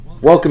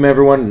Welcome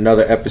everyone to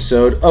another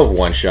episode of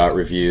One Shot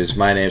Reviews.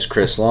 My name's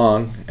Chris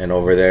Long, and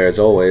over there as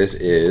always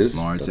is...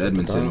 Lawrence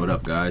Edmondson. What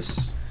up,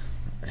 guys?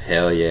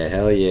 Hell yeah,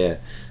 hell yeah.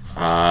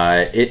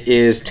 It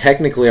is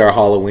technically our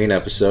Halloween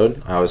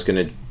episode. I was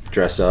going to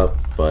dress up,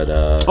 but...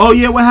 Oh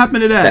yeah, what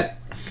happened to that?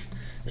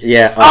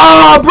 Yeah.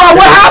 Oh, bro,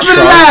 what happened to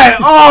that?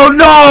 Oh,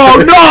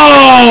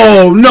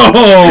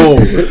 no.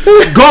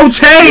 Go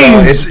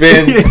change.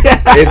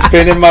 It's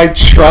been in my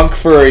trunk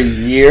for a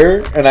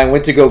year, and I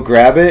went to go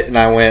grab it, and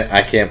I went,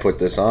 I can't put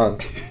this on.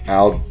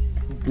 I'll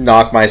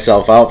knock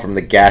myself out from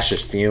the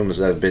gaseous fumes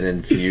that have been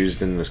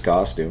infused in this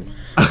costume.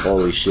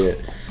 Holy shit.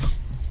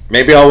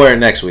 Maybe I'll wear it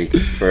next week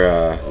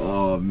for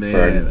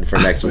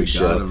next week's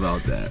show. I forgot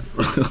about that.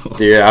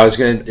 Dude,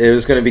 it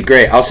was gonna be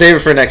great. I'll save it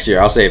for next year.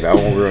 I'll save it. I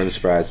won't ruin the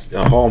surprise.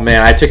 Oh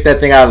man, I took that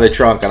thing out of the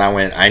trunk and I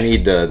went, I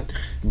need to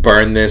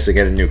burn this and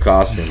get a new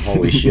costume.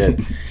 Holy shit.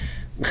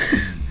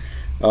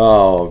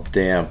 Oh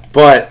damn.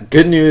 But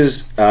good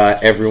news,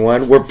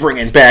 everyone. We're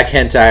bringing back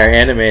hentai or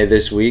anime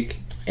this week.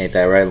 Ain't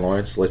that right,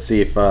 Lawrence? Let's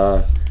see if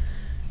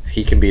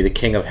he can be the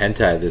king of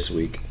hentai this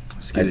week.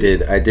 I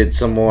did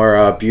some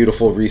more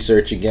beautiful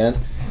research again.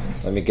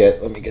 Let me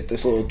get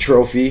this little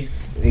trophy.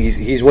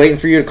 He's waiting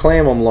for you to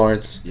claim him,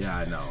 Lawrence. Yeah,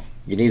 I know.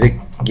 You need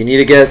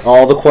to get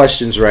all the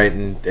questions right,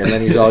 and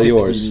then he's all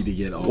yours. You need to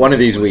get all One of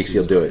these weeks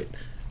you'll do it.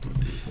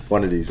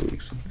 One of these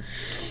weeks.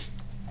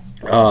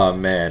 Oh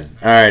man!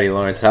 Alrighty,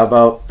 Lawrence. How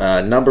about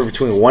number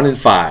between 1 and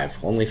 5?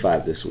 Only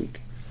 5 this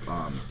week.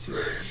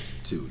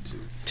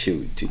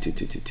 Two.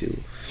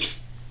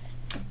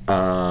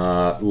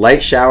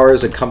 Light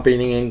showers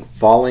accompanying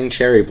falling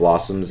cherry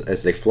blossoms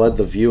as they flood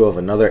the view of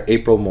another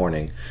April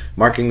morning,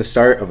 marking the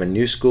start of a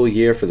new school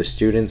year for the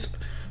students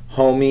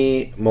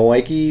Homi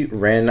Moeki,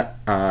 Ren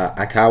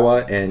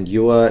Akawa, and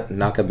Yua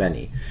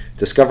Nakabeni.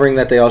 Discovering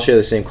that they all share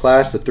the same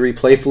class, the three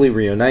playfully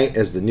reunite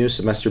as the new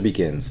semester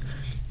begins.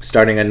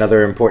 Starting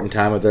another important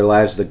time of their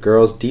lives, the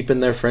girls deepen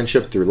their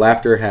friendship through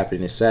laughter,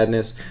 happiness,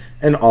 sadness,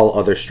 and all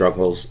other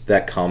struggles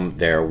that come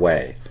their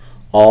way.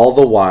 All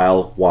the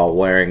while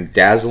wearing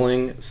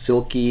dazzling,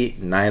 silky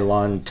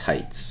nylon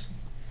tights.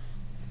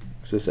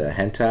 Is this a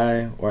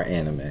hentai or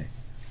anime?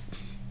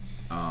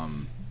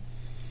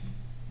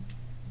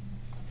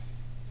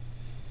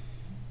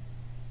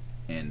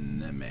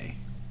 Anime.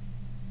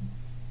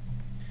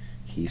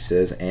 He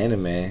says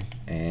anime,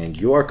 and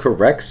you are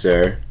correct,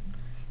 sir.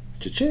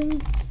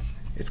 Cha-ching!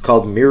 It's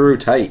called Miru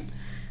Tight.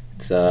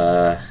 It's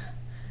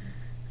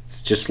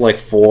just like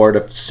 4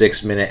 to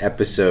 6 minute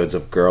episodes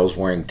of girls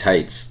wearing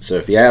tights. So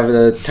if you have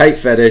a tight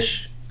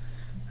fetish,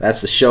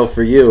 that's the show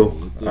for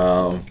you.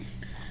 Watch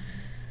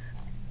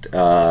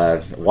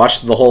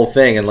the whole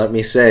thing and let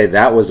me say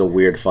that was a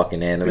weird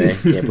fucking anime.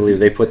 Can't believe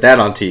they put that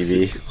on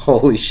TV.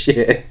 Holy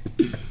shit.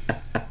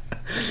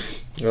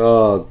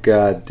 Oh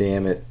god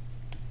damn it.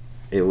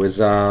 It was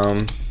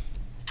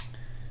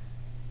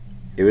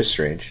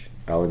strange.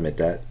 I'll admit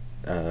that.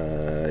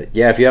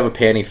 Yeah, if you have a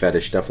panty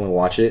fetish, definitely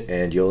watch it,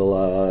 and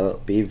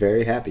you'll be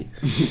very happy.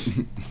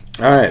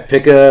 All right,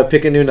 pick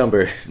a new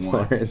number,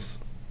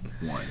 Lawrence.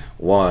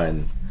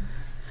 1.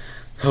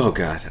 Oh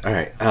God! All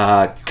right.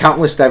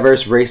 Countless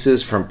diverse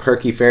races, from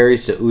perky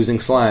fairies to oozing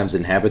slimes,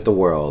 inhabit the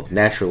world.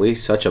 Naturally,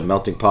 such a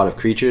melting pot of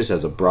creatures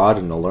has a broad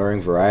and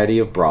alluring variety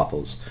of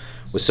brothels.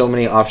 With so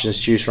many options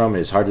to choose from,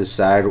 it is hard to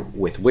decide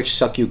with which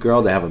suck you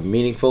girl to have a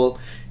meaningful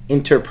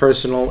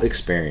interpersonal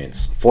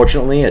experience.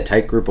 Fortunately, a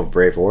tight group of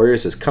brave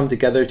warriors has come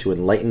together to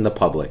enlighten the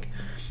public.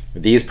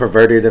 These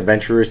perverted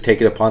adventurers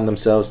take it upon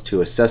themselves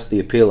to assess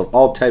the appeal of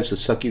all types of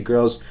suck-you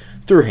girls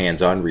through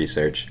hands-on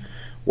research.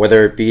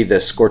 Whether it be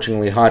the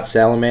scorchingly hot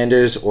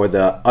salamanders or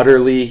the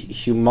utterly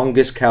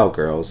humongous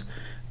cowgirls,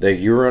 the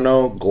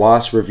Urano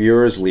Gloss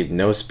reviewers leave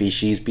no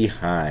species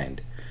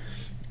behind.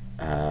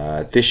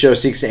 This show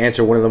seeks to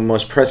answer one of the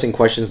most pressing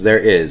questions there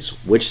is: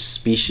 which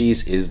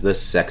species is the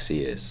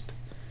sexiest?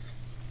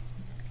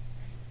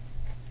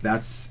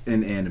 That's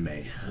an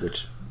anime.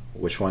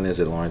 Which one is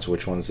it, Lawrence?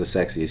 Which one's the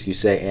sexiest? You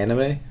say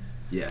anime?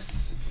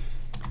 Yes.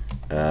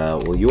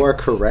 Well, you are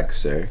correct,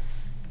 sir.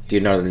 Do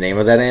you know the name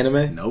of that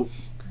anime? Nope.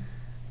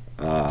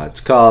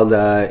 It's called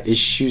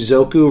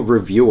Ishizoku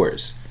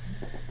Reviewers.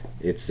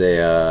 It's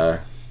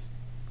a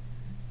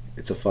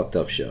fucked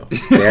up show.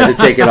 They had to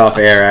take it off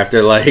air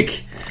after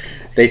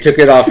they took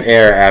it off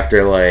air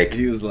after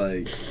he was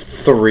like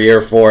 3 or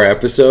 4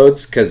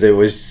 episodes because it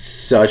was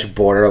such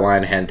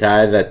borderline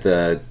hentai that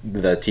the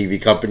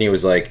TV company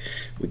was like,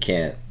 we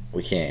can't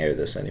air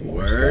this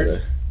anymore.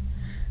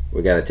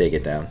 We gotta take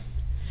it down.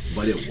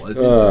 But it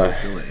wasn't. It was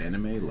still an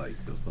anime. Like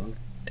the fuck.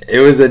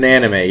 It was an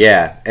anime,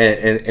 yeah,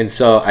 and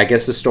so I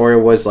guess the story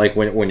was like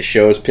when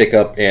shows pick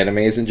up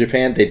animes in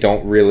Japan, they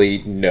don't really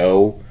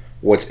know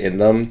what's in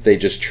them. They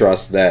just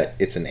trust that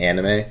it's an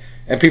anime,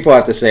 and people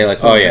have to say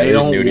like, oh yeah,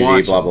 there's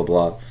nudity, blah blah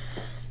blah.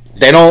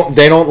 They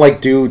don't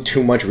like do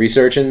too much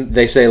research, and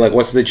they say like,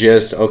 what's the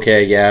gist?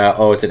 Okay, yeah,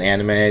 oh, it's an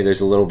anime.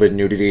 There's a little bit of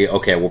nudity.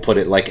 Okay, we'll put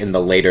it like in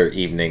the later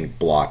evening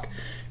block,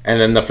 and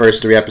then the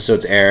first 3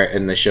 episodes air,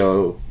 and the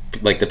show,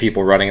 like the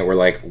people running it were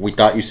like, we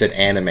thought you said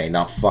anime,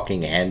 not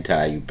fucking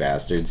hentai, you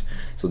bastards.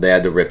 so they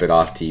had to rip it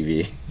off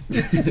TV.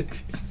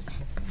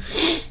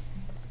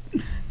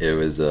 It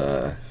was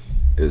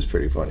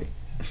pretty funny.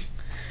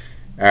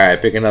 All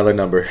right, pick another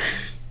number.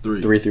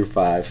 3 through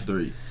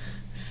 5.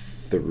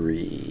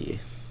 3.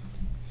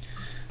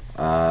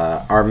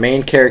 Our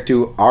main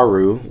character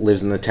Aru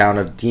lives in the town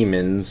of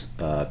demons,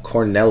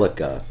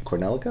 Cornelica,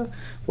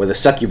 where the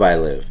succubi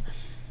live.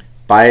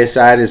 By his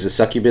side is a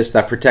succubus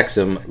that protects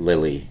him,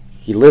 Lily.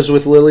 He lives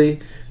with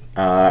Lily,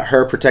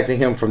 her protecting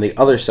him from the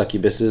other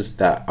succubuses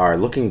that are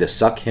looking to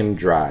suck him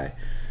dry.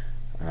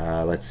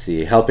 Let's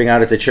see. Helping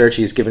out at the church,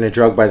 he's given a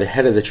drug by the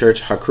head of the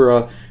church,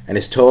 Hakura, and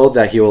is told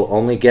that he will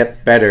only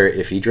get better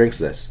if he drinks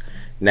this.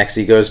 Next,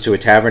 he goes to a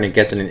tavern and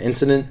gets in an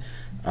incident.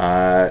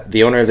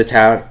 The owner of the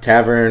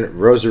tavern,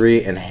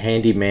 Rosary, and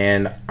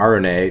handyman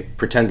Arune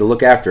pretend to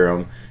look after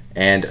him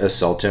and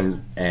assault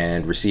him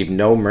and receive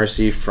no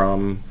mercy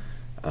from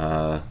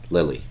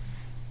Lily.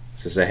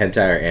 Is this a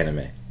hentai or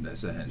anime?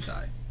 That's a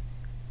hentai.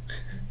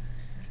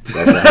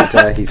 That's a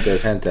hentai. He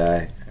says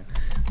hentai.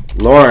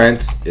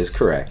 Lawrence is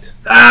correct.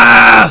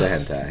 Ah! It's a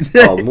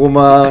hentai called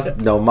Muma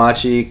no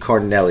Machi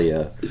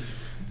Cornelia.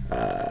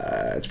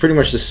 It's pretty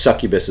much the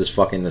succubus is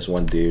fucking this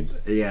one dude.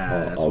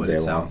 Yeah, that's what it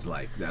sounds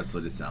like. That's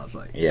what it sounds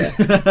like. Yeah,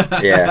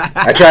 yeah.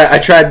 I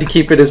tried to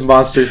keep it as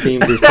monster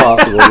themed as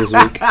possible this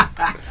week.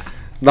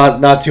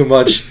 Not too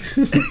much,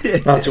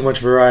 not too much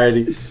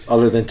variety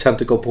other than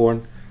tentacle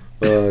porn.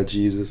 Oh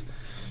Jesus.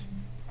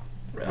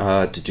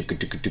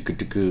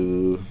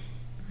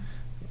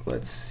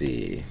 Let's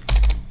see.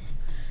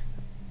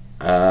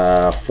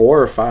 4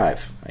 or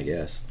 5, I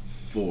guess.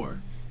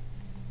 4.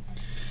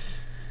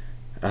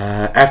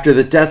 After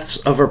the deaths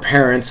of her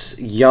parents,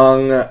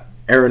 young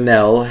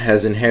Arenelle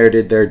has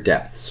inherited their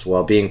depths.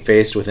 While being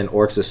faced with an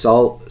orc's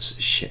assault,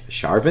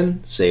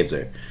 Sharvin saves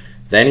her.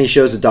 Then he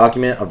shows a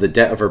document of the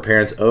debt of her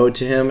parents owed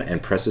to him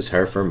and presses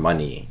her for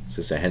money. Is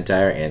this a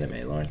hentai or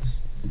anime,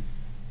 Lawrence?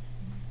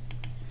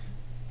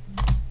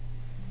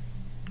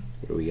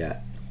 What do we got?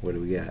 What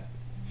do we got?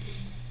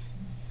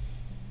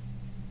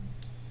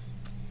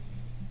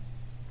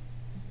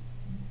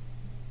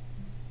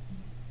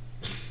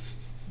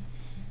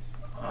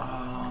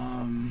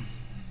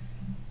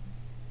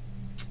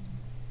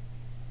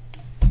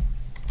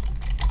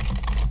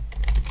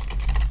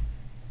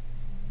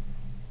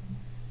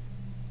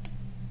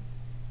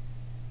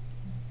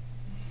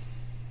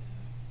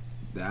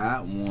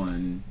 That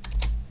one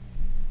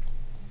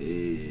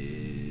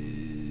is...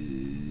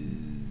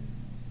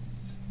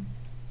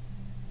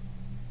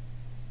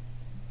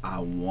 I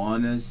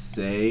want to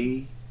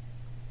say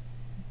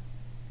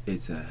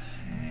it's a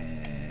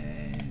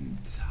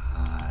hentai,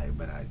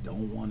 but I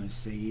don't want to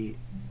say it,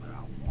 but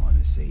I want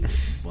to say it.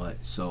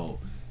 But, so,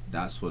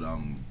 that's what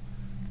I'm...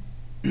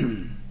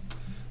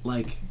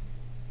 like,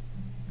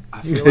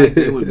 I feel like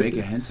they would make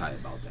a hentai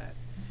about that.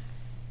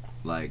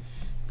 Like,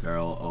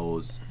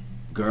 girl's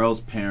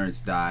parents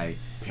die,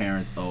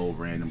 parents owe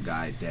random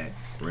guy debt,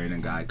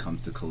 random guy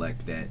comes to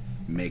collect debt,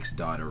 makes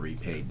daughter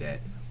repay debt.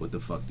 What the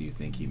fuck do you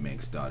think he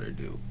makes daughter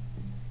do?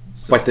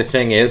 So, but the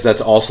thing is, that's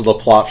also the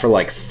plot for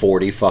like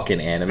 40 fucking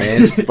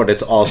animes, but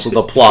it's also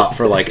the plot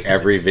for like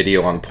every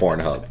video on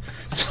Pornhub.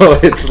 So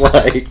it's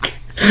like...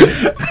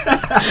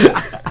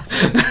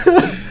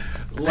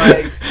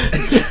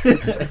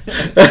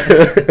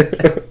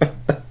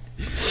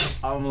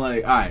 I'm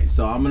like, alright,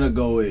 so I'm gonna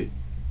go with...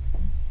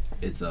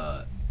 It's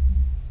a...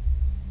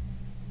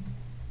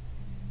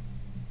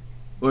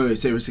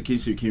 Wait, can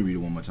you read it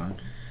one more time?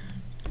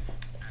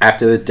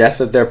 After the death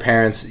of their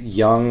parents,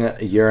 young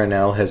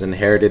Urinel has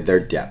inherited their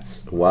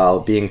depths.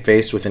 While being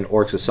faced with an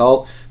orc's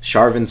assault,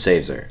 Sharvin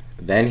saves her.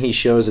 Then he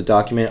shows a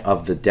document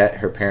of the debt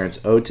her parents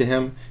owed to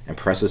him and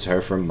presses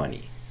her for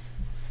money.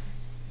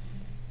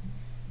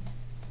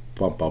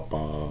 Ba, ba,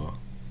 ba.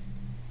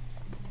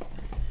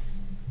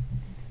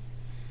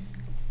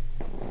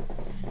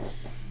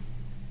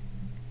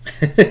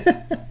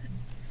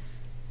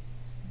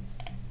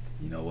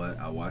 You know what?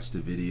 I watched a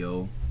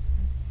video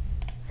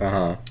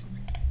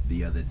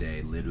the other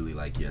day, literally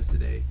like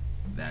yesterday,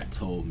 that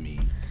told me,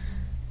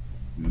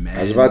 man.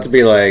 I was about to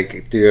be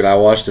like, dude, I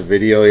watched a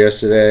video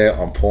yesterday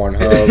on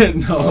Pornhub.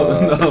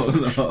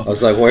 No. I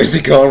was like, where's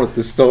he going with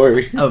this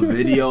story? A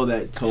video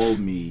that told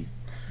me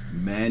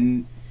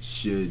men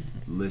should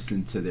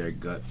listen to their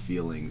gut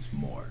feelings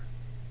more.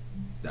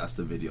 That's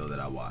the video that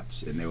I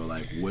watched. And they were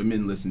like,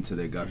 women listen to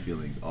their gut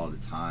feelings all the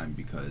time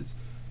because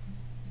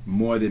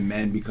more than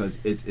men, because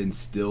it's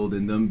instilled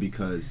in them,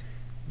 because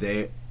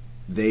they're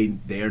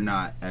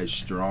not as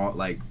strong,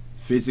 like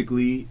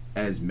physically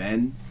as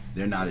men,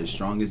 they're not as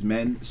strong as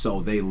men,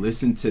 so they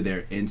listen to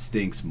their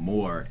instincts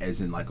more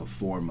as in like a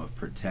form of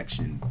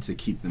protection to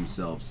keep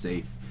themselves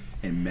safe,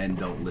 and men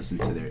don't listen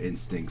to their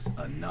instincts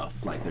enough,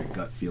 like their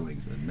gut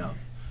feelings enough.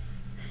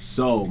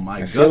 So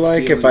I feel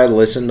like if I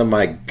listened to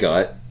my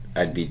gut,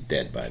 I'd be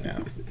dead by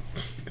now,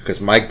 because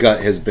my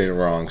gut has been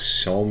wrong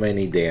so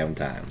many damn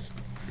times.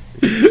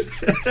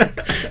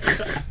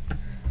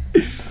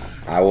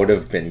 I would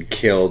have been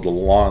killed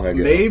long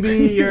ago.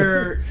 Maybe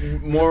your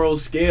moral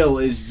scale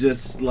is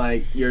just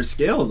like your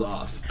scale's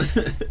off.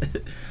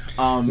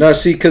 No,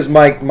 see, because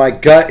my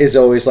gut is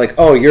always like,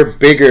 oh, you're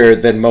bigger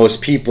than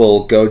most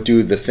people, go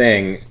do the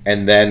thing,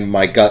 and then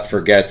my gut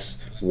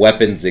forgets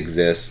weapons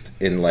exist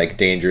in, like,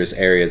 dangerous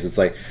areas. It's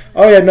like,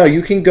 oh, yeah, no,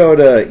 you can go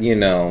to, you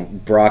know,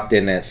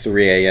 Brockton at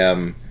 3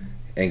 a.m.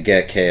 and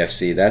get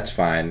KFC, that's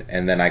fine,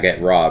 and then I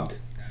get robbed.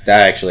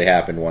 That actually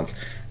happened once.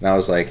 And I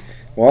was like,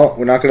 well,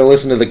 we're not going to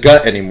listen to the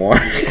gut anymore.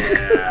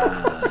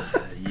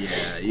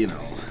 Yeah, you know.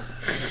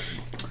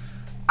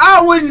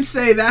 I wouldn't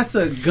say that's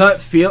a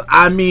gut feel.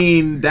 I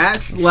mean,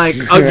 that's like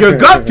your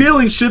gut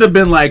feeling should have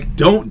been like,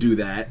 don't do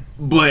that.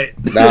 But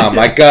nah,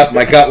 my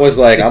gut was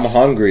like, I'm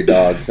hungry,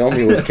 dog. Fill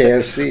me with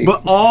KFC.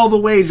 But all the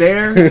way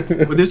there,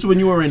 this is when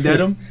you were in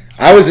Dedham.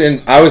 I was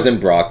in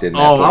Brockton.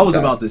 Oh, I was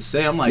about to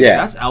say, I'm like,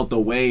 that's out the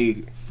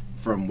way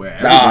from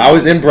where. Nah, I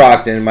was in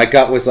Brockton. My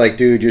gut was like,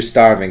 dude, you're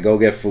starving. Go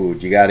get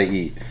food. You got to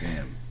eat.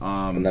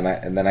 Damn.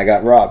 And then I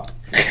got robbed.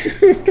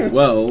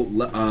 Well,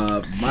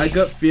 my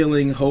gut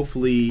feeling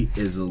hopefully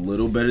is a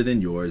little better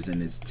than yours,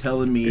 and it's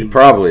telling me it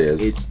probably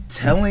is. It's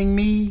telling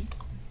me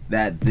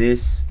that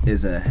this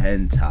is a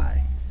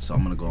hentai, so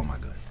I'm gonna go on my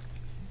gut.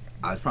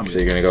 So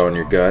you're gonna go on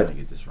your gut? I'm gonna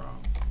get this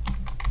wrong.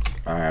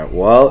 All right.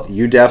 Well,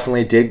 you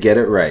definitely did get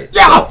it right.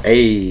 Yeah.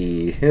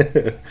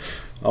 Hey.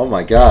 Oh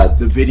my God.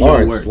 The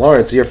video works.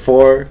 Lawrence, you're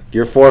 4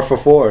 for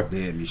 4.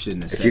 Damn, you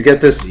shouldn't have said if you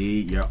get this,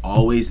 see, you're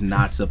always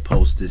not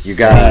supposed to you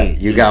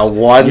got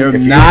one. You're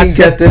if not you can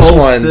get this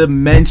one, to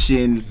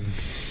mention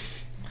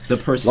the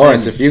percentage.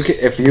 Lawrence, if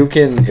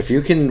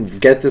you can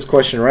get this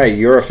question right,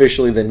 you're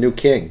officially the new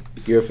king.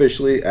 You're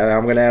officially, and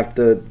I'm gonna have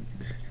to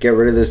get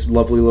rid of this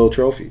lovely little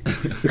trophy.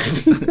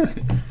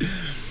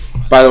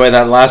 By the way,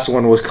 that last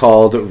one was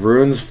called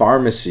Rune's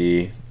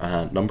Pharmacy,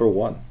 number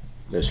 1.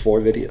 There's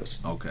 4 videos.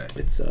 Okay.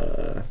 It's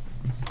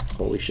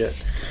holy shit.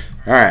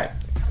 All right,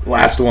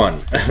 last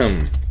one.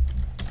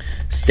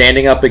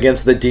 Standing up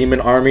against the demon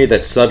army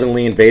that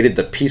suddenly invaded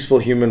the peaceful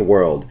human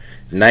world,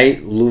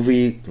 Knight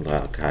Luvilia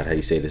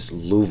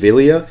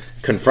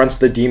confronts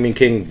the demon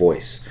king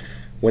Voice.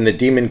 With the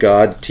demon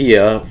god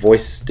Tia,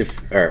 Voice defeats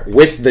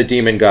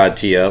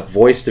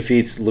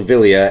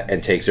Luvilia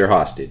and takes her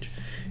hostage.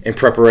 In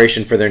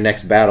preparation for their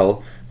next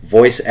battle,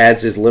 Voice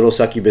adds his little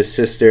succubus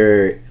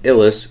sister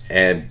Illis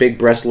and big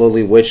breast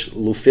lowly witch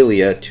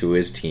Lufilia to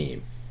his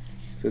team.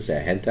 Is this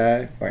a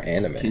hentai or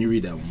anime? Can you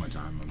read that one more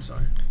time? I'm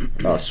sorry.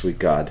 Oh, sweet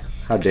God.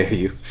 How dare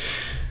you.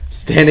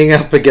 Standing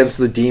up against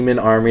the demon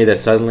army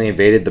that suddenly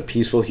invaded the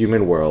peaceful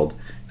human world,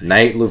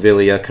 Knight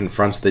Luvilia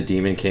confronts the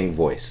demon king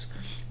Voice.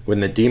 When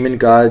the demon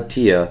god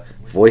Tia,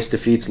 Voice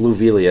defeats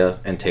Luvilia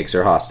and takes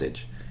her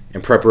hostage.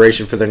 In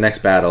preparation for their next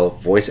battle,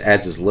 Voice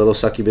adds his little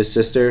succubus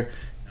sister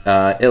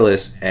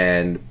Illis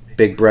and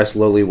big breast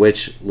lowly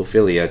witch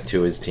Lufilia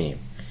to his team.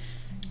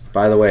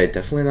 By the way,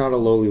 definitely not a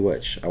lowly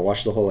witch. I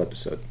watched the whole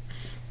episode.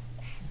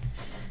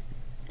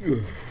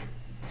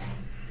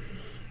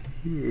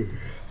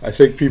 I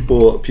think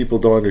people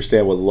don't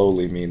understand what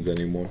lowly means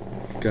anymore.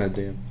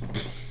 Goddamn.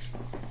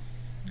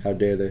 How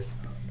dare they?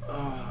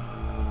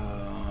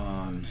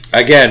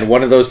 Again,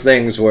 one of those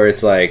things where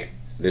it's like,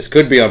 this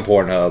could be on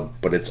Pornhub,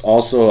 but it's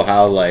also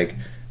how like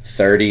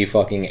 30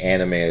 fucking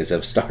animes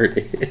have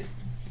started.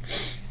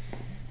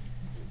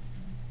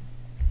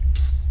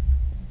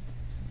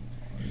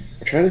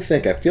 I'm trying to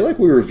think. I feel like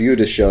we reviewed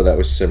a show that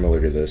was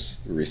similar to this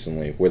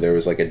recently, where there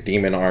was like a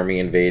demon army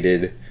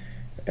invaded,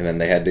 and then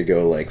they had to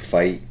go like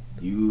fight.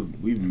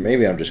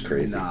 Maybe I'm just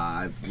crazy.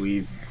 Nah,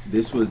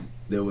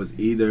 there was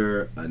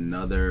either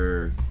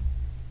another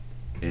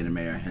anime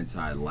or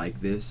hentai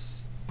like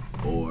this,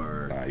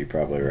 or Nah, you're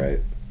probably right.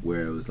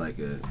 Where it was like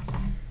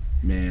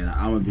man,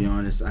 I'm gonna be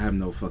honest, I have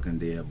no fucking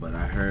idea, but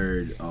I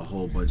heard a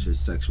whole bunch of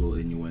sexual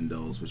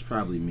innuendos, which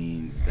probably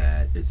means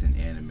that it's an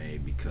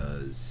anime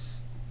because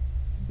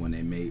when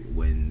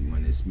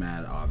it's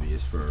mad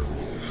obvious for a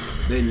reason.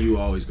 Then you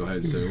always go ahead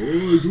and say,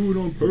 "Oh, I do it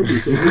on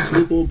purpose. I mix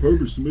it up on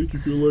purpose to make you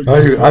feel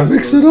like." I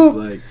mix it up.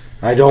 Like,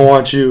 I don't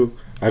want you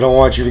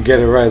to get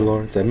it right,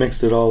 Lawrence. I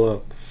mixed it all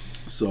up.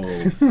 So,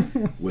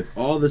 with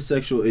all the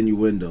sexual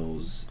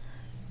innuendos,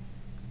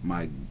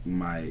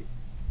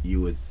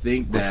 you would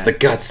think that. What's the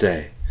gut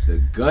say? The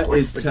gut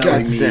is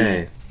telling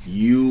me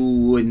you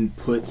wouldn't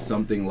put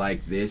something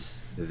like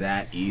this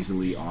that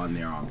easily on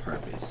there on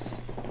purpose.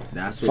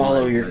 That's what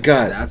follow your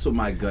gut. That's what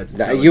my gut's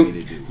telling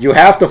me to do. You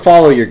have to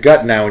follow your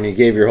gut now when you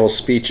gave your whole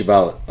speech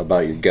about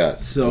your gut.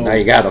 So now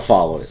you got to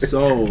follow it.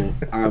 So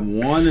I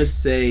want to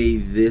say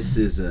this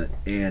is an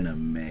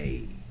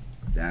anime.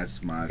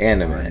 That's my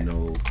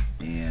final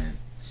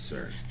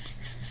answer.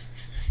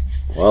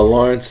 Well,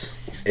 Lawrence,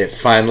 it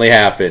finally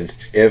happened.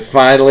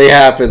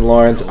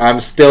 Lawrence. I'm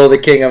still the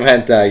king of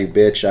hentai, you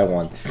bitch. I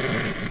won.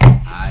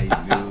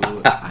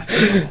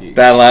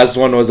 That last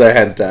one was a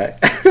hentai.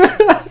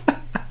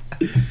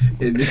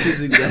 And this is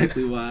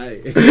exactly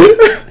why.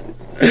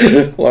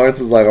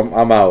 Lawrence is like,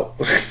 I'm out.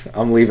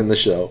 I'm leaving the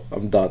show.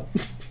 I'm done.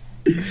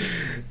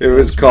 It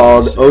was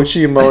called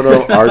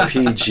Ochimono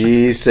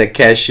RPG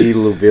Sekeshi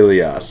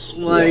Luvilias.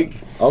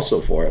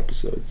 Also 4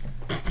 episodes.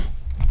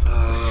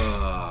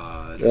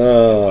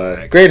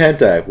 Great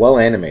hentai, well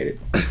animated.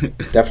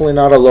 Definitely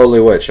not a lowly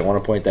witch. I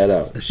want to point that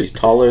out. She's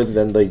taller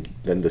than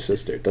the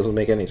sister. It doesn't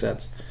make any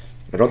sense.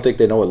 I don't think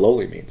they know what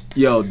lowly means.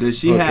 Yo, does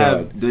she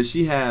have?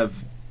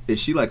 Is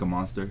she like a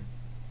monster?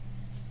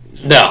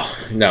 No,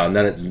 none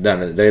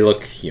of. They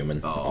look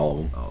human. All of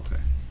them. Oh, okay.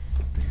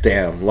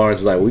 Damn, Lawrence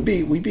is like, we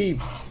be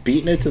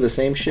beating it to the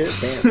same shit.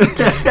 Damn.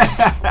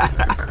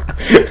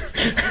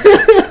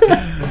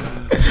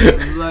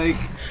 Like,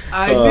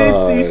 I did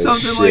see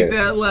something like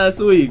that last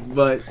week,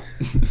 but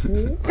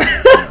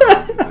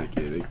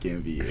it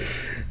can't be it.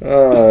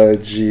 Oh,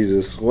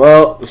 Jesus.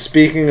 Well,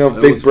 speaking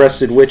of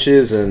big-breasted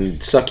witches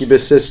and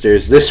succubus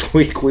sisters, this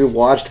week we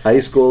watched High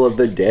School of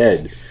the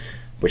Dead,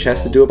 which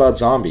has to do about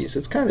zombies.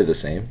 It's kind of the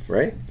same,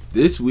 right?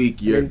 This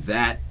week, your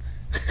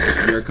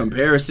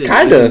comparison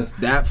kinda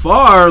isn't that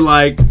far.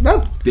 Like,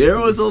 there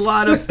was a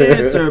lot of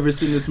fan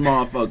service in this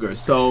motherfucker,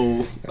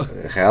 so...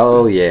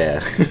 Hell yeah.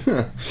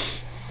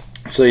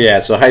 So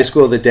High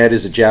School of the Dead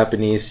is a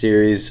Japanese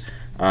series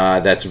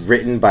that's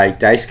written by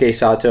Daisuke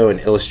Sato and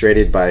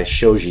illustrated by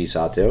Shoji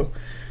Sato.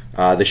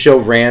 The show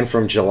ran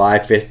from July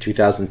 5th,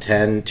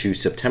 2010 to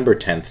September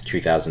 10th,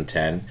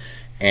 2010,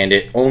 and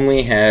it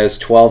only has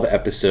 12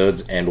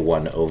 episodes and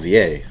 1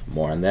 OVA.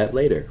 More on that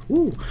later.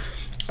 Woo.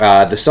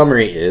 The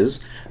summary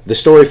is, the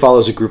story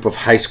follows a group of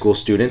high school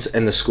students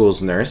and the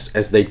school's nurse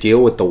as they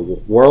deal with the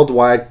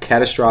worldwide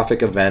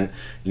catastrophic event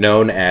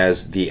known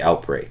as the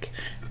Outbreak.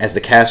 As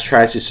the cast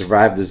tries to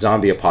survive the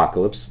zombie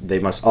apocalypse, they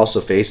must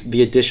also face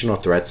the additional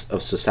threats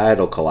of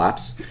societal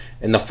collapse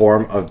in the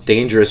form of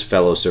dangerous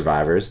fellow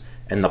survivors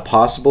and the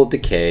possible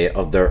decay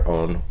of their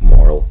own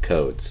moral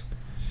codes.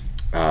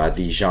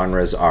 The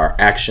genres are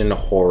action,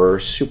 horror,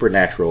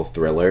 supernatural,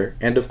 thriller,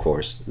 and of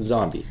course,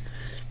 zombie.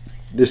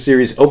 The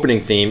series' opening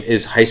theme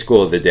is High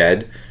School of the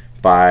Dead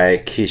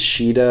by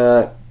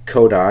Kishida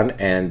Kodan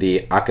and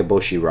the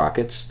Akeboshi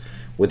Rockets,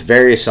 with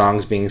various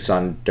songs being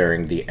sung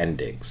during the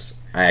endings.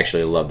 I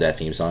actually love that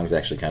theme song. It's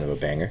actually kind of a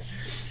banger.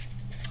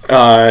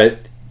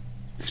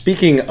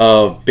 Speaking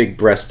of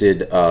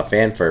big-breasted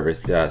fan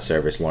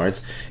service,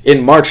 Lawrence,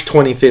 in March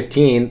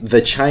 2015,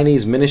 the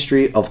Chinese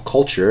Ministry of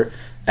Culture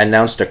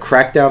announced a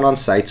crackdown on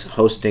sites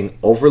hosting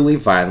overly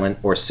violent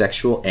or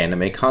sexual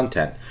anime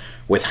content,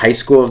 with High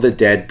School of the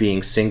Dead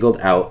being singled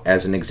out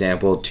as an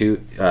example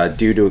due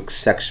to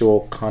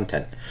sexual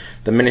content.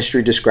 The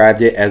ministry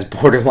described it as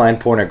borderline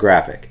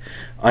pornographic.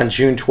 On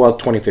June 12,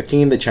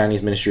 2015, the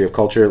Chinese Ministry of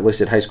Culture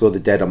listed High School of the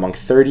Dead among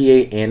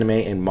 38 anime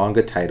and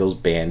manga titles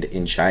banned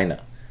in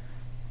China.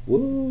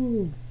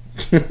 Woo!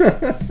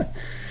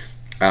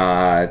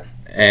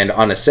 And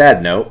on a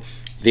sad note,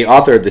 the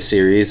author of the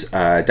series,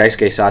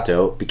 Daisuke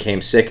Sato,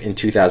 became sick in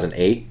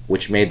 2008,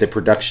 which made the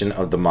production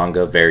of the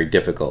manga very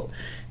difficult.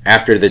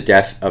 After the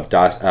death of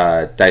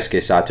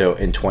Daisuke Sato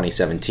in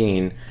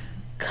 2017,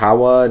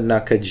 Kawa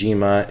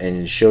Nakajima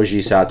and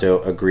Shoji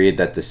Sato agreed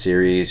that the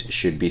series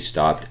should be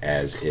stopped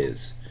as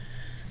is.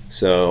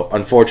 So,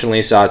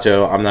 unfortunately,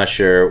 Sato, I'm not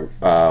sure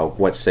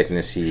what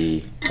sickness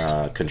he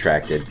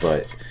contracted,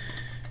 but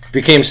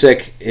became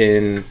sick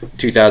in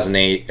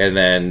 2008, and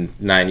then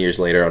 9 years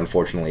later,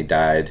 unfortunately,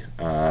 died.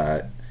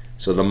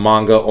 So the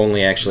manga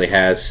only actually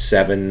has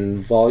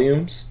 7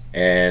 volumes,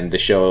 and the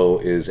show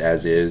is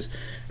as is.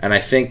 And I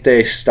think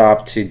they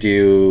stopped to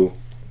do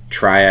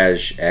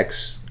Triage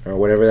X, or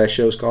whatever that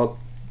show's called.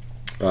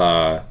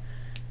 The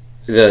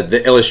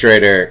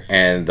illustrator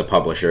and the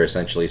publisher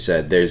essentially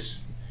said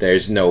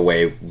there's no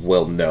way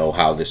we'll know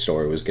how this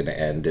story was going to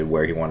end and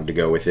where he wanted to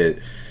go with it.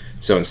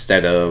 So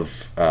instead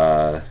of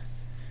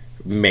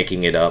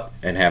making it up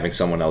and having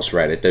someone else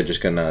write it, they're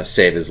just going to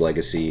save his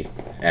legacy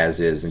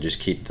as is and just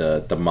keep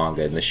the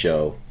manga and the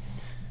show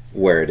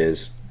where it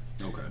is.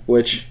 Okay.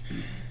 Which,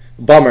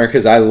 bummer,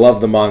 because I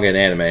love the manga and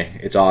anime.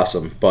 It's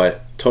awesome,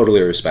 but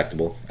totally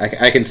respectable.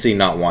 I can see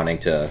not wanting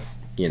to,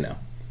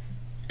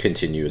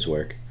 continue his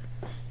work.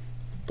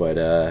 But,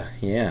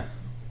 yeah.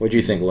 What do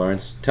you think,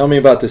 Lawrence? Tell me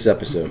about this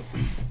episode.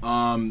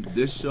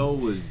 This show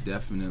was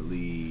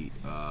definitely,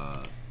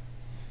 I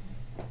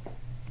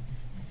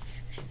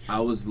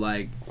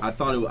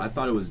thought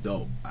it was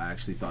dope. I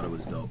actually thought it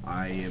was dope.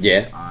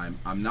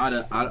 I'm not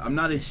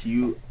a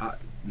huge,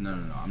 no,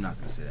 I'm not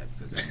going to say that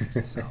because that makes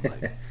it sound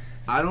like,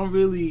 I don't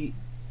really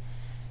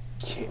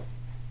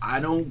I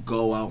don't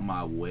go out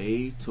my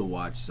way to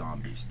watch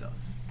zombie stuff.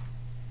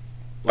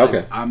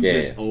 Okay. I'm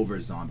just over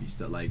zombie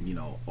stuff.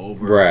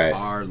 Over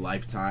our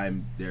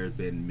lifetime, there have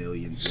been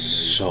millions and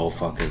millions of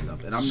fucking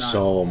stuff. And I'm not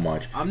so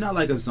much. I'm not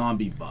like a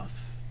zombie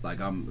buff. Like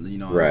I'm, what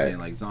I'm saying,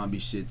 like zombie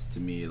shits to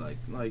me,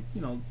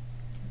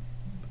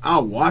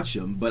 I'll watch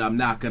them, but I'm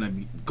not gonna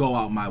go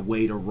out my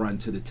way to run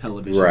to the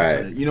television.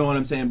 Right. You know what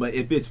I'm saying? But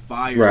if it's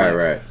fire,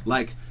 right.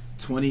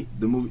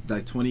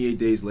 28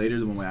 Days Later,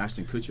 the one with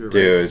Ashton Kutcher. Right?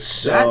 Dude,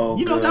 so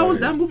good.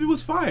 That movie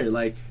was fire.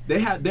 Like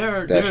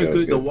they're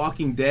good. The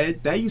Walking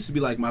Dead, that used to be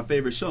like my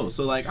favorite show.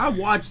 So I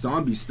watch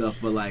zombie stuff,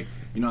 but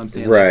you know what I'm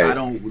saying? Right. I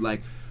don't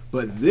like.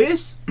 But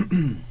this,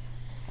 when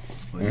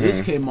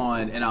this came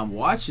on and I'm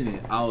watching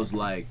it, I was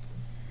like,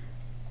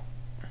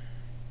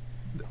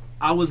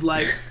 I was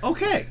like,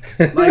 okay,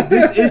 like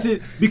this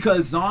isn't,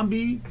 because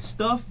zombie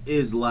stuff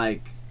is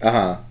like,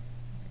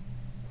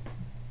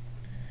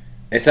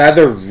 it's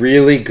either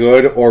really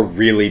good or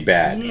really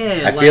bad.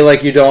 Yeah, I feel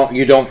like you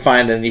don't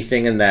find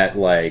anything in that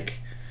like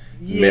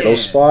middle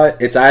spot.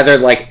 It's either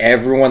like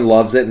everyone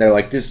loves it and they're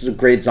like, this is a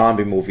great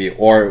zombie movie,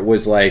 or it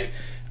was like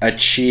a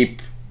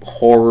cheap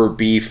horror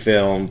B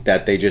film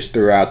that they just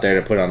threw out there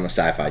to put on the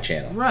Sci-Fi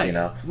Channel. Right. You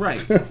know?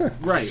 Right.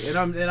 Right. And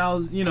I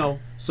was, you know,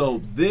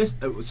 so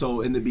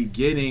in the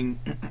beginning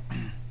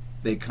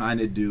they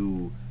kind of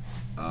do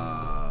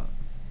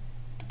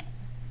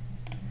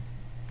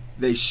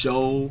they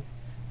show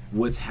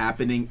what's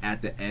happening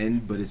at the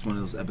end, but it's one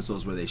of those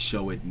episodes where they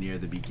show it near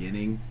the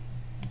beginning,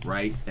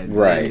 right? And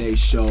then they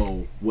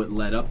show what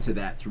led up to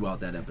that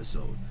throughout that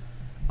episode.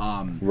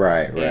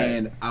 Right.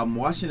 And I'm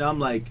watching it, I'm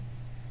like,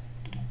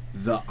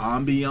 the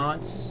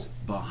ambiance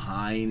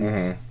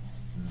behind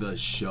the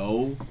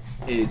show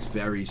is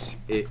very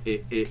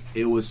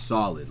it was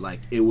solid. Like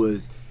it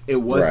was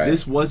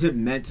this wasn't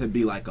meant to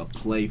be like a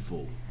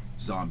playful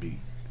zombie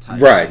type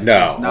show.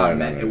 No,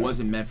 it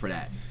wasn't meant for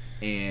that.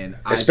 And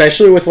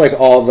especially with like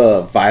all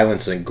the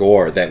violence and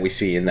gore that we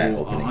see in that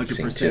opening 100%,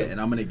 scene too. And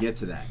I'm gonna get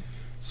to that.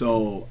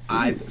 So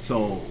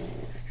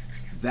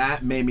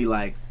that made me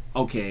like,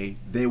 okay,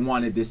 they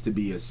wanted this to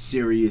be a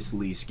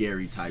seriously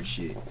scary type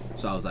shit.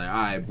 So I was like,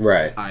 all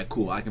right,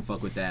 cool, I can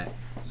fuck with that.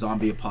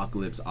 Zombie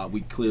apocalypse,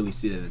 we clearly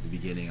see that at the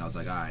beginning. I was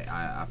like, all right,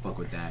 I fuck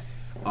with that.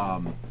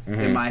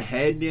 In my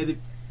head near the,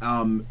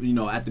 you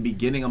know, at the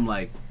beginning, I'm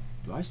like,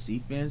 do I see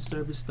fan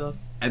service stuff?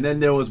 And then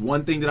there was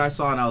one thing that I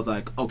saw, and I was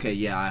like, okay,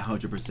 yeah, I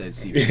 100%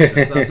 see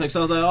fan service. So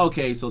I was like,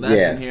 okay, so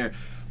that's in here.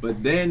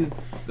 But then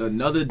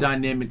another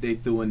dynamic they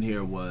threw in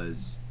here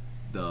was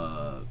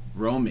the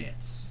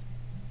romance.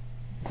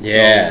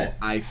 Yeah. So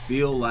I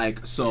feel like,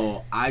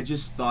 I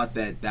just thought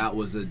that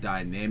was a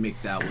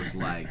dynamic that was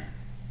like,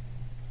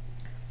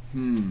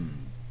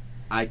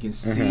 I can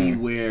see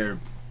where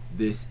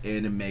this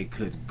anime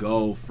could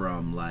go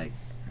from, like,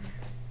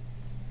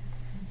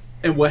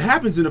 and what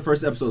happens in the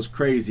first episode is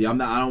crazy. I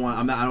don't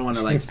want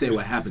to like say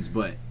what happens,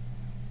 but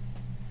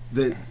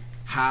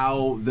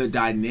how the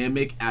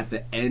dynamic at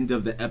the end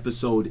of the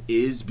episode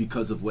is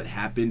because of what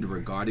happened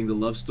regarding the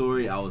love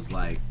story. I was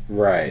like,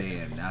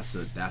 damn, that's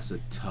a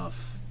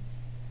tough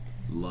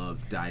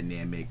love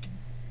dynamic.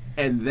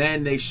 And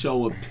then they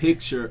show a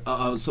picture.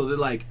 So they're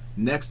like,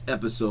 next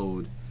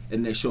episode,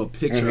 and they show a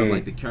picture of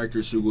like the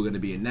characters who were going to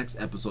be in next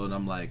episode. And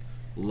I'm like,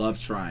 love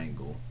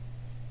triangle.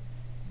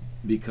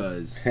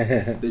 Because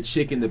the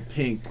chick in the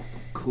pink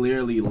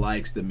clearly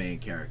likes the main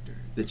character.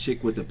 The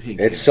chick with the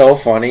pink. It's so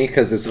funny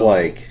because it's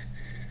like,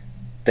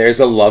 there's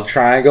a love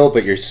triangle,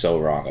 but you're so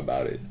wrong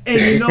about it. And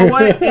you know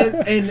what?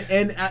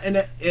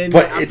 And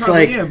but it's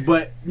like,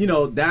 but you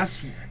know,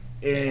 that's,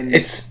 and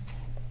it's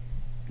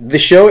the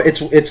show. It's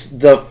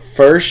the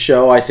first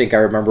show I think I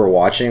remember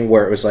watching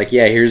where it was like,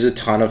 yeah, here's a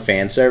ton of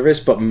fan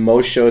service, but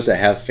most shows that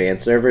have fan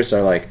service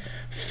are like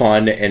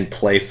fun and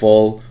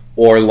playful.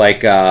 Or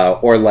like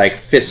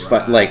fist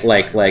fight, like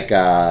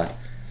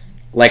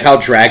how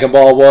Dragon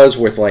Ball was,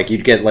 with like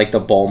you'd get like the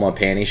Bulma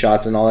panty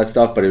shots and all that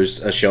stuff, but it was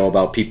a show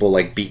about people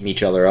like beating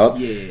each other up.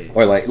 Yeah.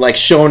 Or like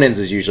shonens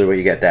is usually what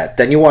you get that.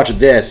 Then you watch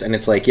this and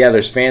it's like, yeah,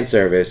 there's fan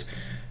service,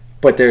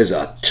 but there's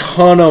a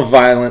ton of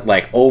violent,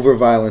 like over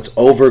violence,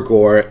 over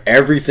gore.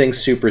 Everything's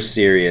super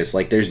serious.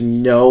 Like there's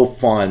no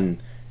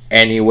fun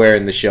anywhere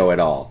in the show at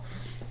all.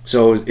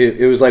 So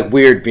it was like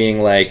weird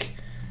being like,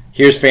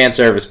 here's fan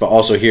service, but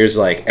also here's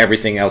like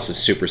everything else is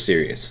super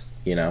serious,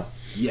 you know?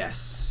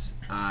 Yes,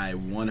 I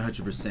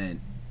 100%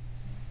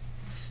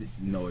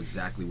 know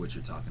exactly what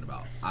you're talking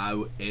about.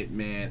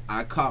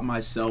 I caught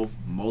myself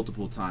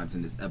multiple times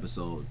in this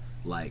episode,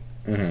 like,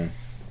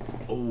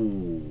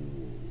 oh,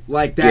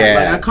 like that. Yeah,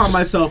 like I caught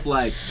myself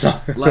like,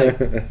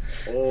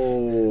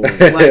 oh,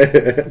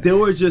 like there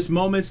were just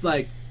moments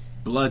like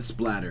blood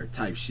splatter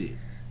type shit.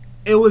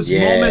 It was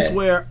moments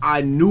where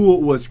I knew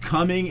it was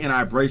coming and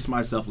I braced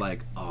myself like,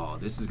 oh,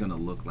 this is going to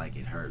look like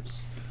it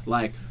hurts.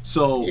 Like,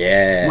 so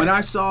when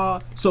I saw,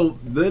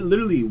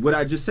 literally what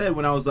I just said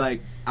when I was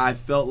like, I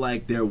felt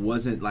like there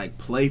wasn't like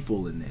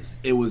playful in this.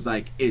 It was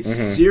like, it's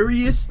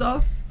serious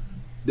stuff.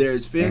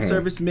 There's fan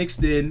service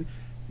mixed in.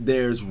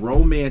 There's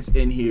romance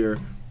in here,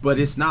 but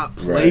it's not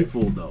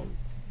playful though.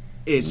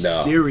 It's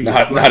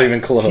serious. Not even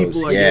close.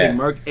 People are getting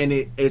murked and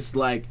it's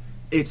like,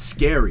 it's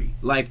scary.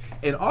 Like,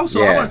 and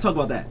also I want to talk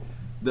about that.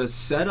 The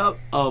setup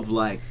of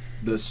like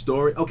the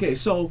story. Okay,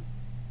 so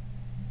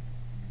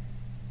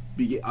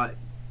you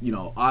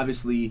know,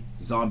 obviously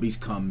zombies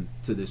come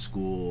to this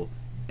school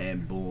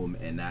and boom,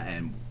 and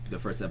the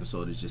first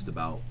episode is just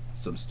about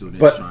some students.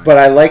 But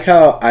I like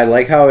how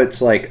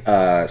it's like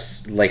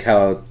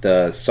how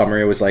the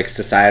summary was like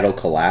societal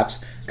collapse,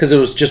 because it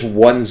was just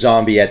one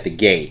zombie at the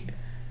gate,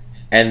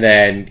 and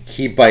then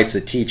he bites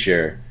a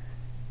teacher,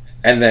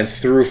 and then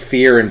through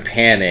fear and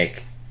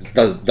panic,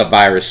 the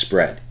virus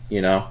spread.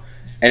 You know.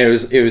 And it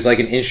was like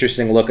an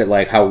interesting look at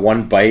like how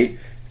one bite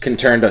can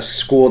turn a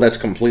school that's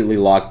completely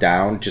locked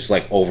down just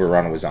like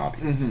overrun with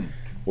zombies.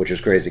 which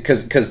was crazy.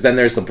 Because then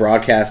there's the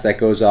broadcast that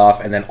goes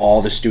off, and then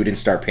all the students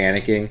start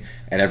panicking,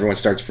 and everyone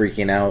starts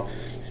freaking out.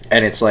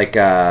 And it's like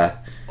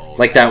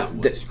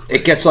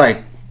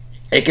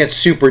it gets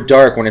super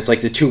dark when it's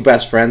like the two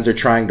best friends are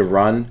trying to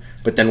run,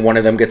 but then one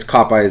of them gets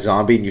caught by a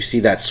zombie, and you see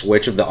that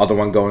switch of the other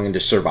one going into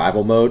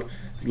survival mode,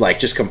 like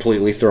just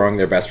completely throwing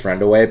their best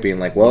friend away, being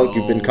like, well,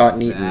 you've been caught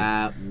and eaten.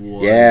 That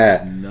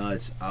was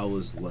nuts. I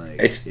was like,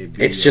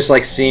 it's just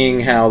like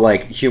seeing how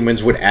like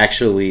humans would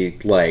actually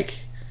like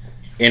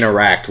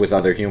interact with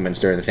other humans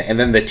during the thing. And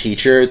then the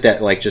teacher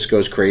that like just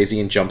goes crazy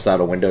and jumps out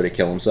a window to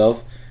kill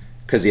himself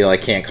because he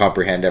like can't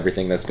comprehend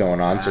everything that's going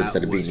on. So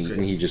instead of being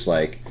eaten, he just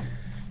like,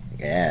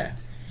 yeah.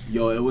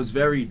 Yo, it was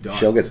very dark.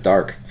 Show gets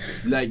dark.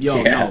 Like,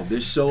 no,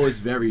 this show is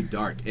very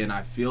dark, and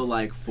I feel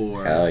like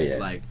for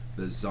like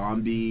the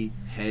zombie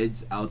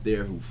heads out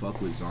there who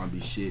fuck with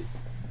zombie shit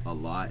a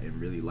lot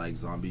and really like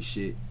zombie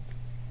shit,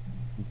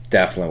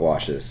 definitely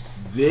watch this.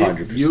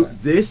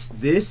 100%.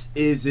 This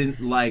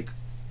isn't like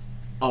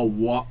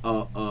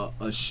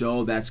a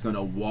show that's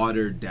gonna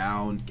water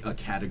down a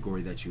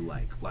category that you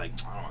like. Like,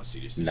 I don't want to see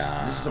this. This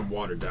is some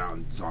watered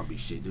down zombie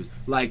shit.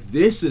 Like,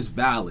 this is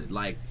valid.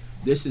 Like,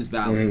 this is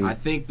valid. I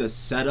think the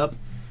setup,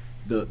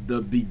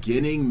 the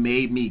beginning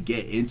made me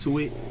get into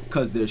it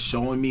because they're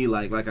showing me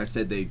like I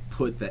said, they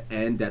put the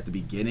end at the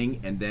beginning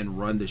and then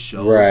run the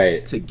show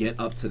to get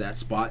up to that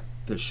spot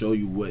to show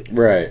you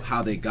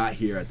how they got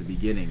here at the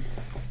beginning.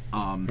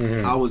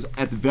 I was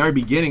at the very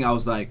beginning. I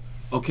was like,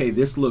 okay,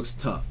 this looks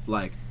tough.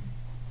 Like,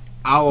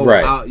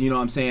 I'll you know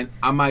what I'm saying?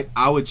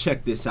 I would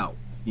check this out.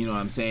 You know what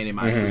I'm saying, in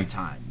my free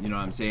time. You know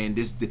what I'm saying?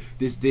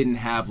 This didn't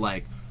have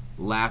like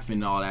laughing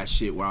and all that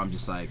shit where I'm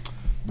just like,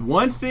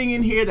 one thing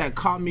in here that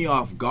caught me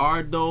off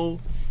guard though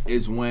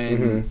is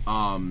when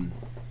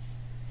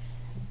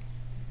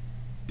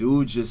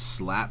dude just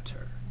slapped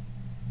her.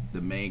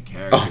 The main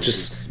character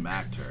just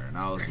smacked her, and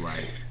I was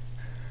like,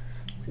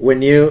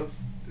 when you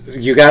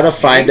gotta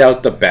find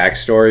out the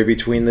backstory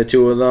between the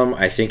two of them.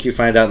 I think you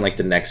find out in like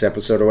the next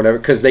episode or whatever,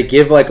 because they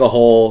give like a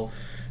whole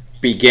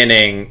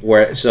beginning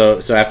where so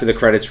after the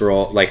credits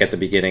roll, like at the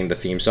beginning, the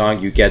theme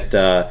song, you get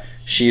the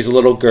she's a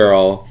little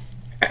girl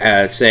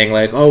saying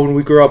like, oh, when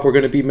we grow up we're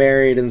going to be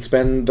married and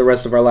spend the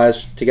rest of our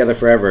lives together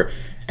forever,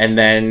 and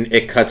then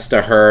it cuts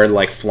to her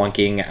like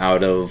flunking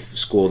out of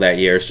school that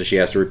year, so she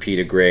has to repeat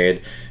a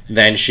grade.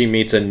 Then she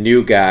meets a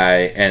new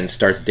guy and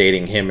starts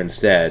dating him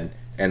instead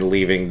and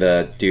leaving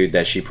the dude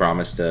that she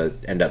promised to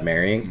end up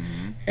marrying.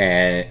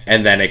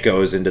 And then it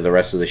goes into the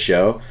rest of the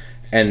show,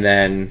 and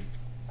then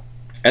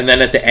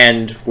at the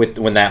end,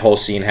 when that whole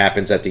scene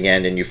happens at the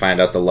end and you find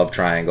out the love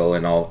triangle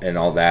and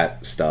all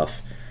that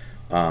stuff,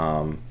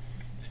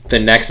 the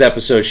next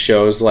episode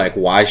shows like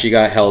why she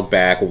got held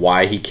back,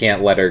 why he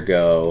can't let her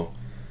go,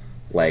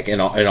 like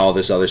and all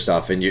this other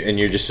stuff, and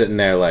you're just sitting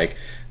there like,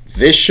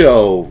 this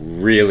show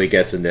really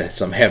gets into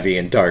some heavy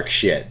and dark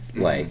shit,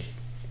 like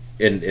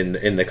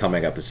in the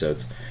coming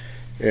episodes.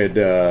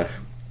 And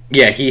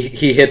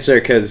he hits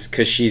her because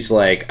she's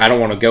like, I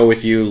don't want to go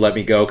with you, let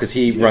me go, because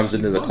he runs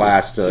into the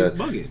class to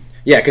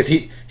because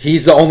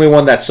he's the only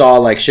one that saw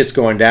like shit's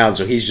going down,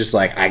 so he's just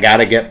like, I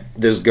gotta get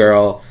this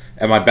girl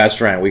and my best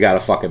friend, we gotta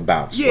fucking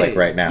bounce like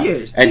right now.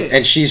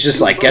 And she's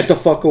just like, get the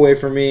fuck away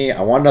from me,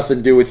 I want nothing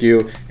to do with you.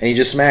 And he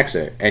just smacks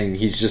her, and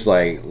he's just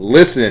like,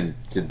 listen,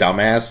 you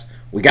dumbass,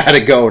 we gotta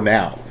go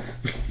now.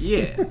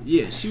 She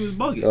was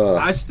bugging.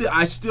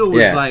 I still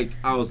was like,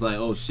 I was like,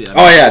 oh shit.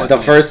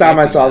 The first time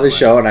I saw this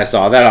show and I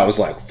saw that, I was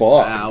like,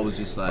 fuck. I was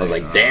just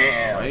like,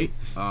 damn. Right?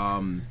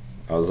 I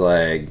was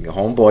like,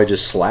 homeboy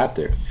just slapped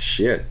her.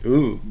 Shit.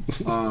 Ooh.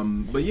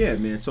 But yeah,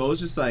 man. So it was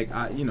just like,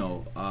 I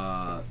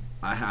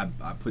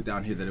put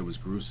down here that it was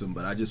gruesome,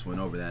 but I just went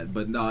over that.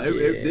 But no, it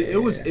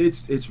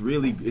is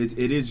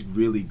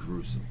really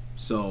gruesome.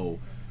 So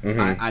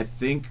I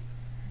think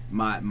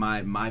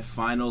my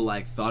final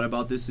like thought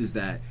about this is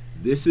that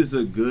this is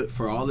a good,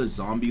 for all the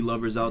zombie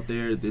lovers out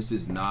there, this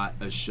is not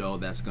a show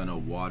that's gonna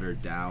water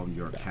down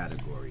your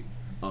category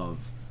of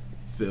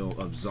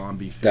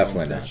zombie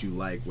films that you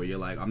like, where you're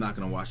like, I'm not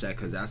gonna watch that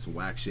because that's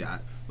whack shit.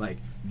 Like,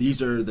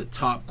 these are the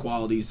top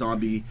quality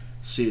zombie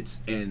shits,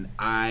 and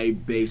I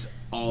base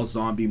all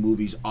zombie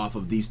movies off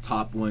of these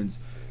top ones.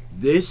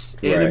 This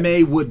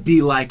anime would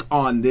be like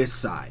on this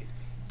side,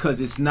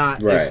 because it's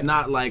not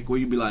like where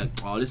you'd be like,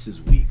 oh, this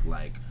is weak.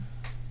 Like,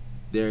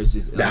 there's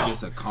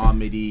just a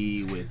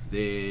comedy with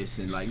this,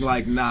 and this is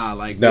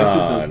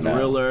a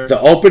thriller. The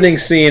opening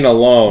scene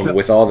alone,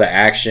 with all the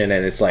action,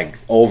 and it's like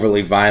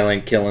overly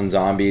violent, killing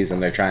zombies,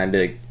 and they're trying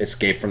to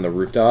escape from the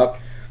rooftop.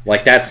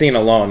 Like, that scene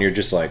alone, you're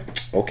just like,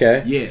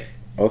 okay,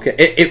 okay.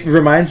 It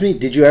reminds me.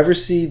 Did you ever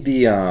see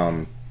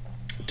the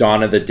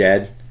Dawn of the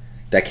Dead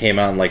that came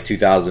out in like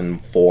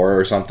 2004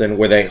 or something,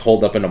 where they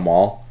hold up in a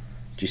mall?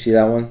 Did you see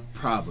that one?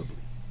 Probably.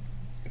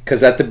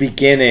 Because at the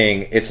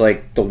beginning, it's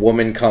like the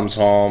woman comes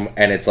home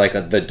and it's like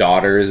the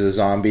daughter is a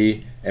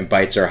zombie and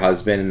bites her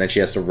husband, and then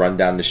she has to run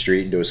down the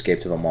street and to escape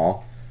to the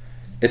mall.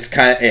 It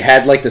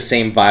had like the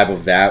same vibe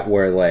of that,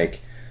 where like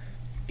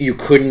you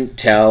couldn't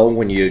tell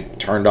when you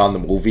turned on the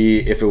movie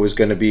if it was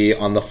going to be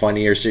on the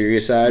funny or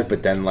serious side,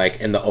 but then like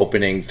in the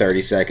opening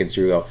 30 seconds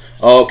you go,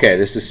 oh, okay,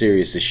 this is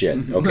serious as shit.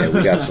 Okay,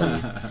 we got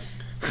some.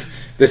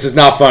 This is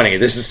not funny.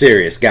 This is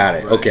serious. Got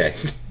it. Right. Okay.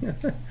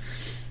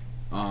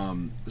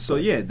 So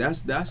yeah,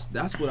 that's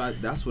what I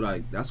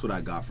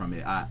got from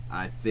it.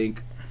 I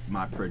think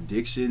my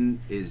prediction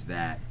is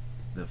that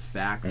the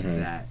fact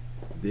that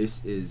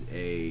this is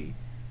a,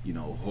 you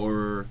know,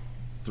 horror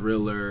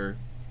thriller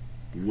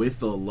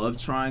with a love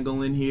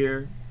triangle in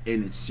here,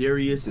 and it's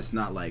serious, it's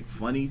not like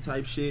funny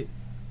type shit.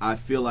 I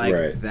feel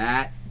like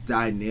that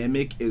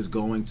dynamic is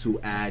going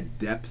to add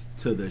depth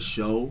to the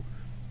show,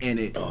 and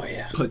it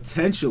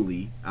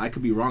potentially, I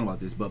could be wrong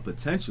about this, but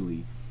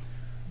potentially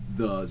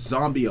the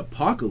zombie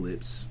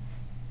apocalypse,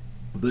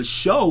 the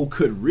show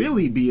could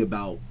really be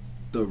about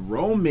the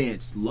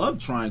romance love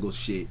triangle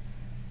shit,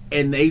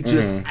 and they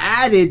just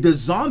added the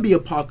zombie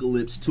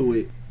apocalypse to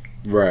it,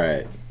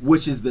 right?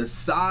 Which is the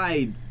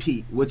side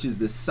which is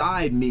the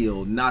side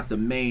meal, not the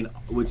main,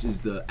 which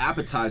is the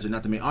appetizer,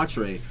 not the main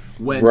entree.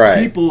 When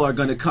people are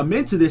going to come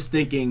into this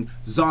thinking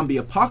zombie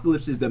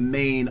apocalypse is the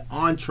main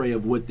entree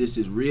of what this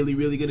is really,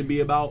 really going to be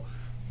about,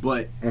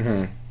 but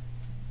the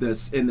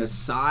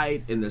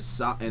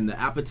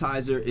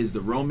appetizer is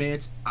the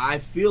romance. I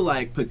feel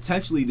like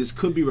potentially this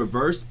could be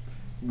reversed,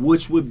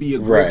 which would be a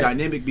great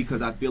dynamic,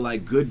 because I feel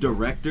like good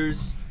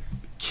directors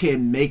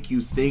can make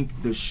you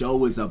think the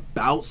show is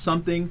about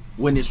something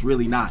when it's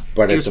really not.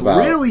 But it's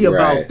really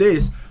about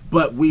this,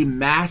 but we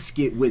mask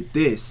it with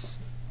this.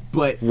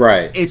 But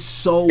it's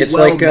so it's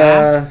well like,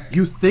 masked.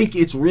 You think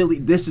it's really,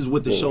 this is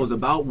what the show is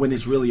about when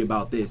it's really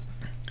about this.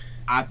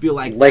 I feel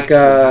like that could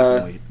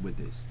happen with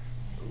this.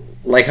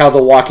 Like how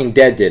The Walking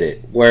Dead did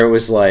it, where it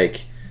was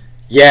like,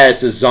 yeah,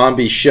 it's a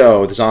zombie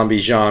show, the zombie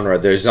genre.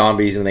 There's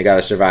zombies and they got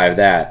to survive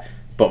that.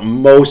 But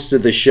most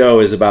of the show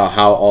is about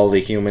how all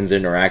the humans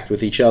interact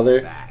with each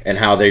other and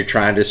how they're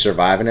trying to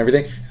survive and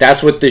everything.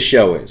 That's what this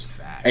show is.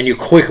 And you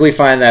quickly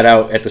find that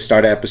out at the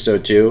start of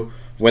episode 2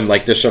 when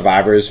like the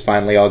survivors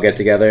finally all get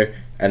together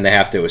and they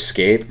have to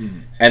escape.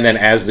 And then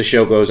as the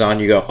show goes on,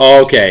 you go,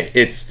 oh, okay,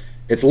 it's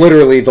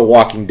literally The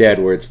Walking Dead,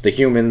 where it's the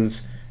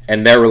humans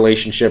and their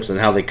relationships and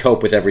how they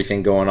cope with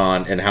everything going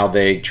on and how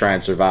they try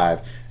and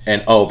survive.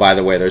 And oh, by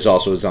the way, there's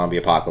also a zombie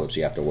apocalypse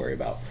you have to worry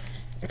about.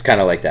 It's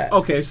kind of like that.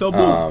 Okay, so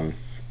boom.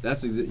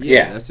 That's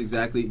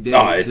exactly.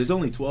 There's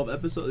only 12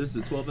 episodes. This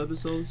is the 12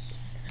 episodes.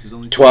 There's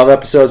only 12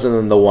 episodes and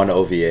then the one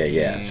OVA.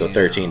 Yeah, so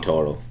 13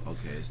 total.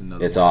 Okay, it's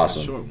another. It's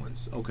awesome. Short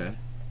ones. Okay.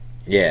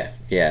 Yeah.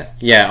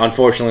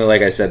 Unfortunately,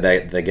 like I said,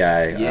 that the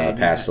guy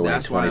passed away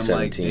in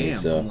 2017.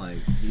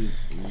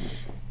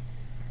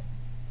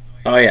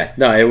 Oh yeah,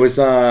 no, it was.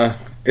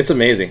 It's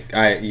amazing.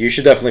 You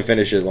should definitely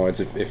finish it,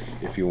 Lawrence,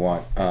 if you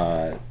want.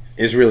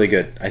 It's really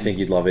good. I think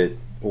you'd love it.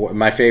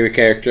 My favorite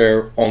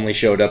character only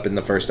showed up in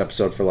the first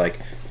episode for like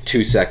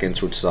 2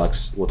 seconds, which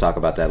sucks. We'll talk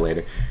about that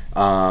later.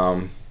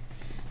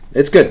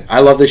 It's good.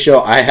 I love this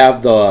show. I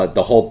have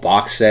the whole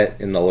box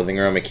set in the living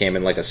room. It came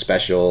in like a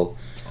special,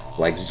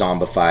 like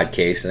zombified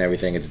case and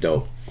everything. It's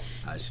dope.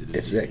 I should have.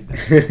 It's sick. I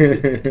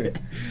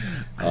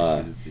should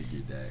have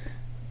figured that.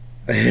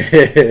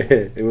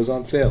 It was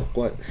on sale.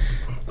 What?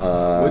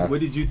 What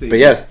did you think? But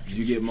yes, did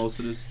you get most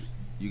of this?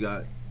 You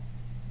got.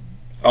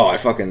 Oh, I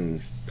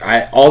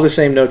all the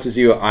same notes as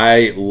you.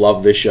 I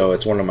love this show.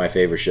 It's one of my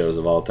favorite shows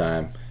of all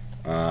time.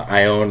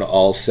 I own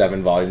all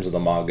 7 volumes of the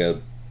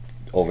manga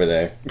over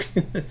there.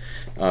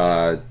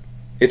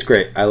 It's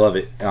great. I love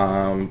it.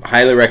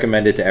 Highly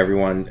recommend it to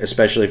everyone,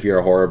 especially if you're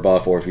a horror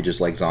buff or if you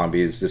just like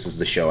zombies. This is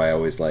the show I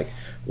always like.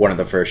 One of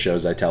the first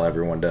shows I tell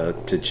everyone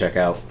to check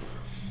out.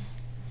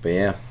 But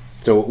yeah.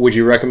 So would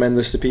you recommend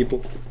this to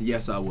people?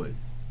 Yes, I would.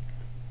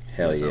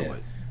 Hell yes, yeah.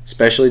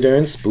 Especially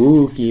during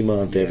spooky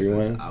month,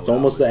 everyone. It's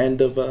almost the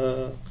end of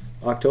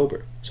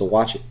October, so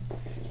watch it.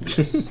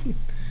 Yes. Yeah,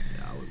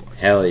 I would watch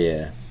Hell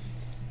yeah.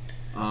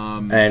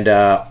 And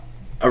a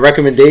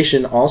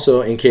recommendation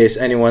also, in case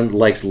anyone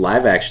likes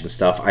live action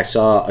stuff, I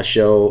saw a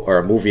show or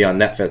a movie on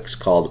Netflix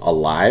called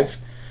Alive.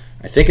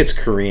 I think it's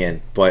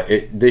Korean, but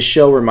this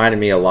show reminded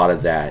me a lot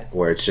of that,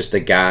 where it's just a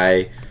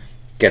guy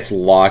gets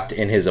locked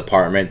in his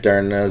apartment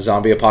during a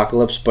zombie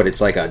apocalypse, but it's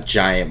like a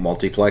giant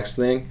multiplex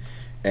thing.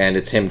 And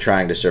it's him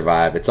trying to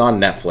survive. It's on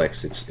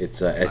Netflix. I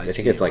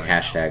think it's like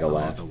hashtag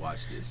Alive.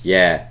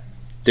 Yeah,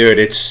 dude,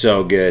 it's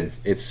so good.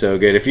 It's so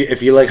good.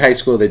 If you like High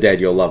School of the Dead,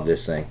 you'll love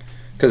this thing,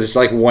 because it's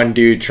like one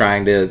dude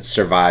trying to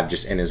survive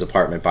just in his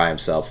apartment by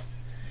himself,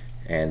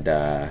 and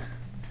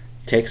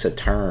takes a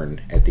turn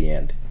at the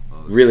end.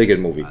 Really good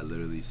movie. I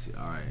literally see.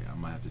 All right, I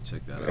might have to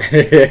check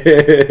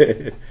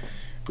that out.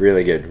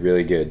 Really good,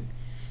 really good.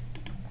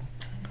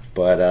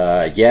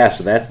 But yeah,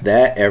 so that's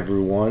that,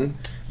 everyone.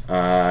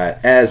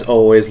 As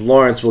always,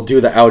 Lawrence will do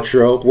the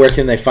outro. Where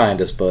can they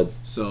find us, bud?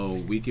 So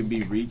we can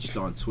be reached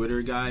on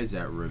Twitter, guys,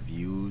 at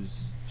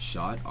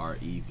reviewsshot,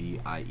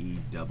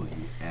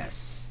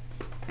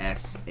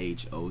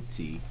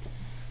 REVIEWSSHOT.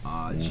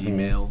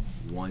 Gmail,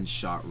 one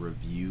shot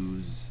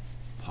reviews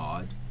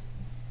pod.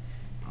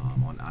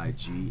 On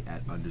IG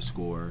at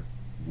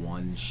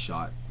One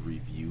Shot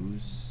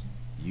Reviews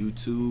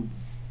YouTube.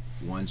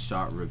 One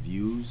Shot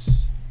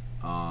Reviews.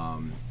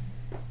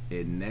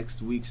 In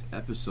next week's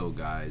episode,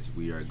 guys,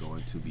 we are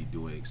going to be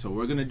doing, so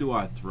we're going to do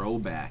our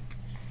throwback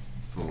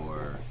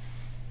for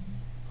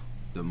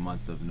the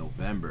month of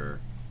November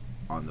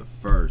on the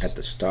 1st. At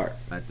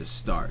the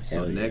start.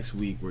 So next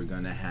week we're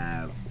going to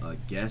have a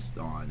guest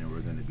on, and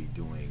we're going to be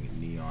doing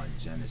Neon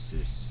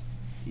Genesis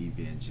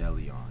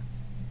Evangelion.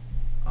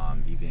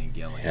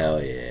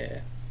 Hell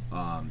yeah.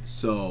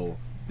 So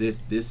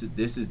this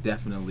is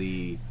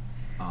definitely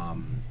a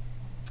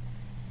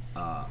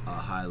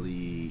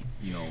highly,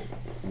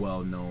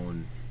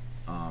 well-known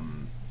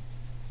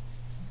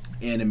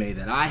anime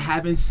that I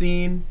haven't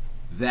seen,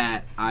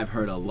 that I've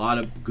heard a lot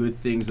of good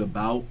things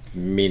about.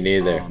 Me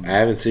neither. I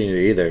haven't seen it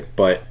either,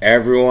 but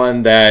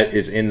everyone that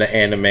is in the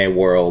anime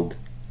world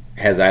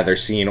has either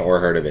seen or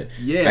heard of it.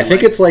 Yeah, I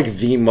think it's like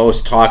the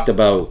most talked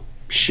about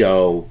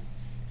show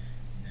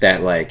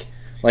that like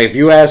if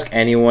you ask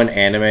anyone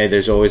anime,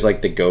 there's always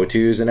like the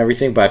go-tos and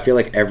everything, but I feel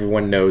like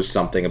everyone knows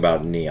something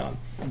about Neon.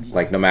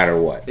 Like no matter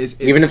what,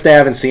 even if they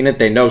haven't seen it,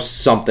 they know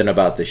something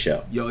about the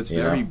show. Yo, it's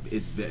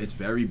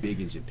very big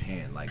in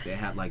Japan. Like they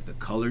have like the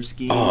color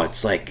schemes. Oh,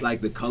 it's like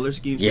the color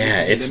schemes.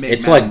 Yeah,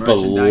 it's like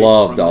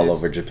beloved all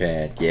over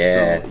Japan.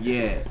 Yeah. So,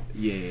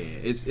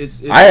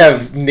 It's I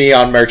have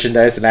Neon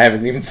merchandise and I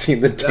haven't even seen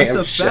the damn show.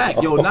 That's a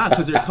fact. Yo,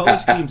 because their color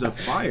schemes are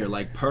fire.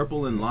 Like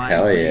purple and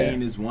lime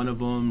green is one of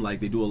them. Like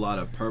they do a lot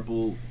of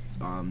purple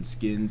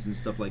skins and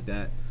stuff like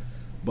that.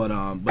 But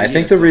I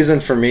think the reason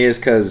for me is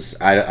because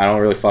I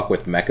don't really fuck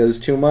with mechas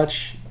too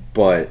much,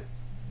 but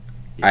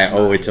I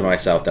owe it to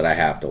myself that I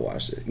have to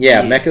watch it.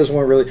 Yeah, mechas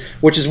weren't really,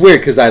 which is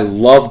weird because I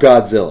love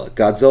Godzilla.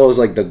 Godzilla is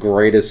like the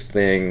greatest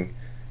thing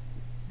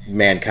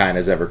mankind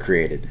has ever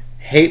created.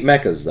 Hate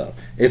mechas though.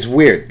 It's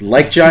weird.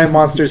 Like giant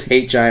monsters,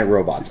 hate giant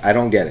robots. I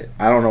don't get it.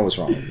 I don't know what's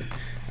wrong with me.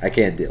 I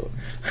can't deal with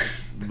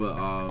it.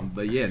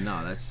 But yeah,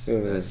 no, that's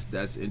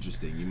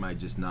interesting. You might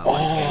just not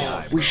like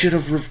AI. We should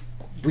have.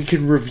 We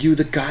can review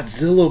the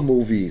Godzilla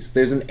movies.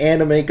 There's an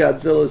anime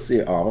Godzilla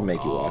series. Oh, I'm gonna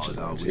make you watch it.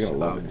 You're gonna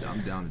love it.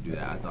 I'm down to do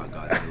that. I thought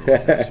Godzilla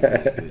was actually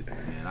really good.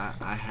 Man,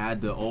 I had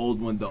the old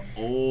one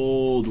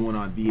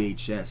on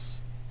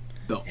VHS.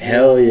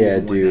 Hell yeah,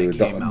 dude.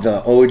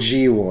 The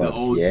OG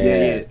one.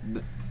 Yeah.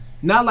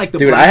 Not like the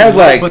dude. I had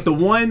like, but the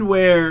one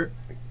where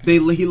he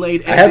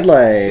laid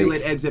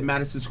eggs at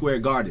Madison Square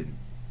Garden.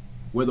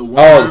 Where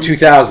the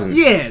 2000.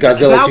 Yeah.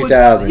 Godzilla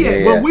 2000.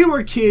 Yeah. When we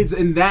were kids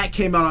and that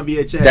came out on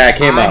VHS. That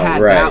came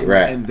out,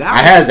 right.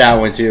 I had that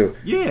one too.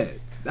 Yeah.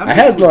 I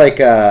had like,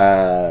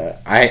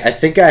 I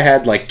think I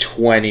had like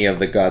 20 of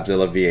the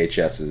Godzilla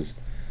VHSs,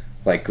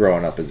 like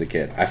growing up as a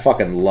kid. I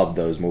fucking loved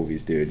those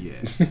movies, dude. Yeah.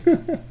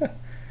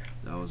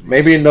 That was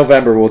maybe in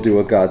November we'll do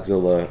a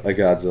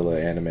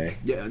Godzilla anime.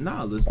 Yeah,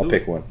 let's do it. I'll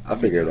pick one. I'll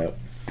figure it out.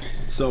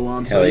 So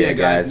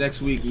guys,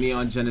 next week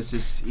Neon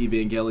Genesis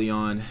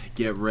Evangelion,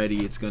 get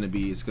ready. It's gonna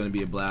be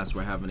a blast.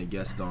 We're having a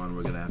guest on.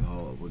 We're gonna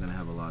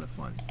have a lot of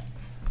fun.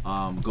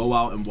 Go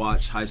out and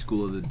watch High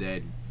School of the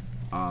Dead.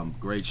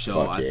 Great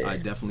show. I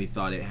definitely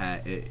thought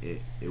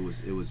it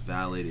was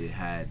valid. It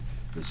had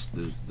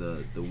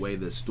the way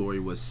the story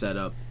was set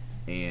up,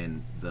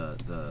 and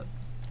the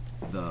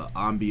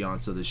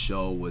ambiance of the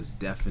show was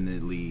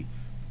definitely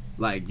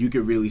like you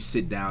could really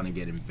sit down and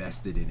get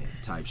invested in it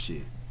type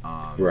shit.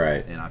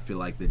 Right. And I feel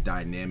like the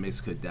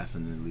dynamics could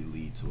definitely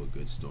lead to a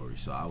good story,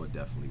 so I would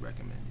definitely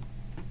recommend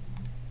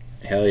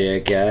it. Hell yeah,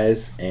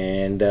 guys.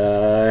 And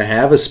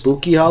have a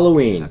spooky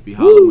Halloween. Happy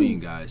Halloween,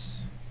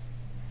 guys.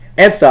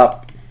 And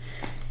stop.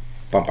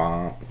 Bum,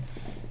 bum.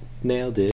 Nailed it.